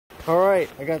Alright,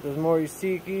 I got this Mori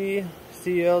Seiki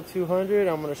CL-200.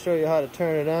 I'm going to show you how to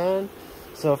turn it on.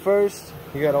 So first,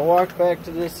 you got to walk back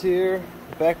to this here,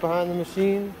 back behind the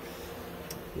machine.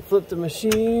 You flip the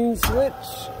machine switch.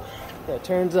 That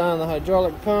turns on the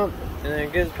hydraulic pump and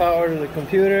then gives power to the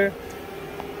computer.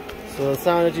 So the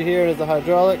sound that you hear is the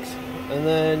hydraulics. And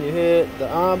then you hit the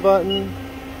on button.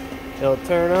 It'll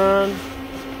turn on.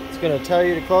 It's going to tell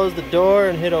you to close the door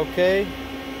and hit OK.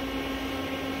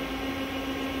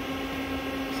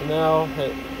 So now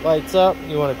it lights up.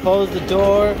 You want to close the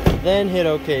door, then hit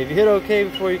OK. If you hit OK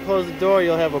before you close the door,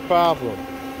 you'll have a problem.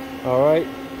 Alright,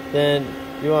 then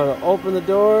you want to open the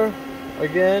door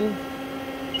again,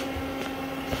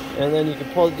 and then you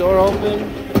can pull the door open.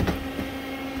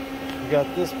 You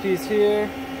got this piece here.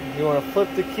 You want to flip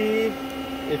the key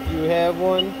if you have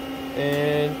one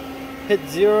and hit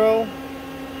 0.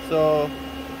 So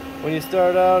when you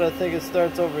start out, I think it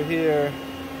starts over here,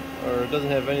 or it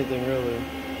doesn't have anything really.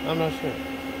 I'm not sure.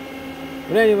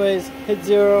 But anyways, hit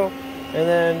 0 and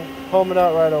then home it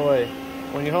out right away.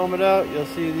 When you home it out, you'll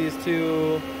see these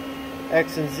two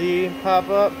X and Z pop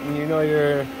up and you know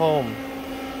you're home.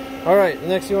 Alright, the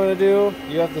next thing you want to do,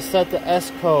 you have to set the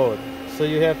S code. So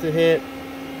you have to hit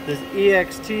this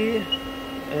EXT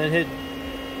and then hit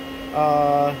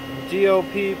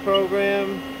GOP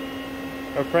program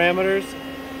or parameters.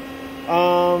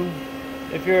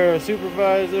 If you're a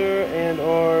supervisor and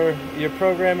or you're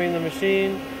programming the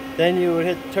machine, then you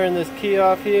would turn this key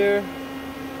off here,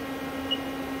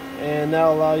 and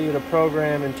that'll allow you to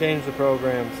program and change the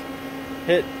programs.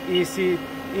 Hit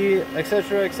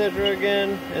etc, etc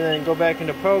again, and then go back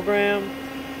into program.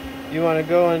 You want to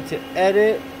go into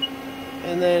edit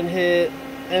and then hit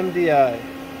MDI,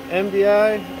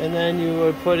 and then you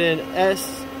would put in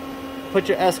put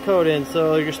your S code in,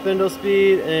 so your spindle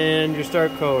speed and your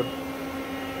start code.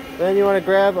 Then you want to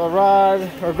grab a rod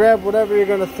or grab whatever you're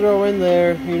going to throw in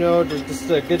there, you know, just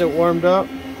to get it warmed up.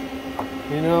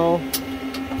 You know,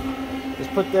 just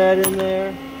put that in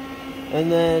there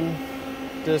and then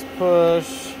just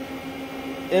push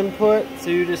input. So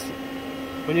you just,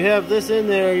 when you have this in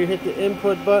there, you hit the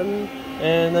input button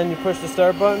and then you push the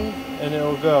start button and it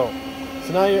will go.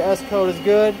 So now your S code is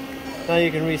good. Now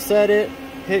you can reset it,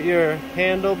 hit your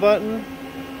handle button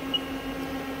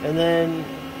and then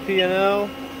P&L.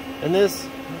 And this,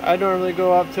 I normally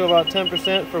go up to about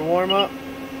 10% for warm-up,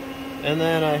 and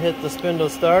then I hit the spindle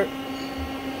start,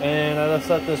 and I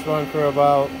just let this run for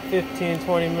about 15-20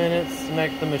 minutes to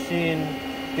make the machine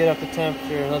get up to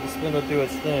temperature and let the spindle do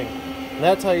its thing. And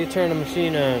that's how you turn a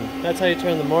machine on. That's how you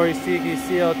turn the Mori Seiki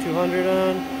CL-200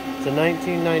 on. It's a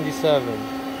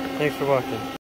 1997. Thanks for watching.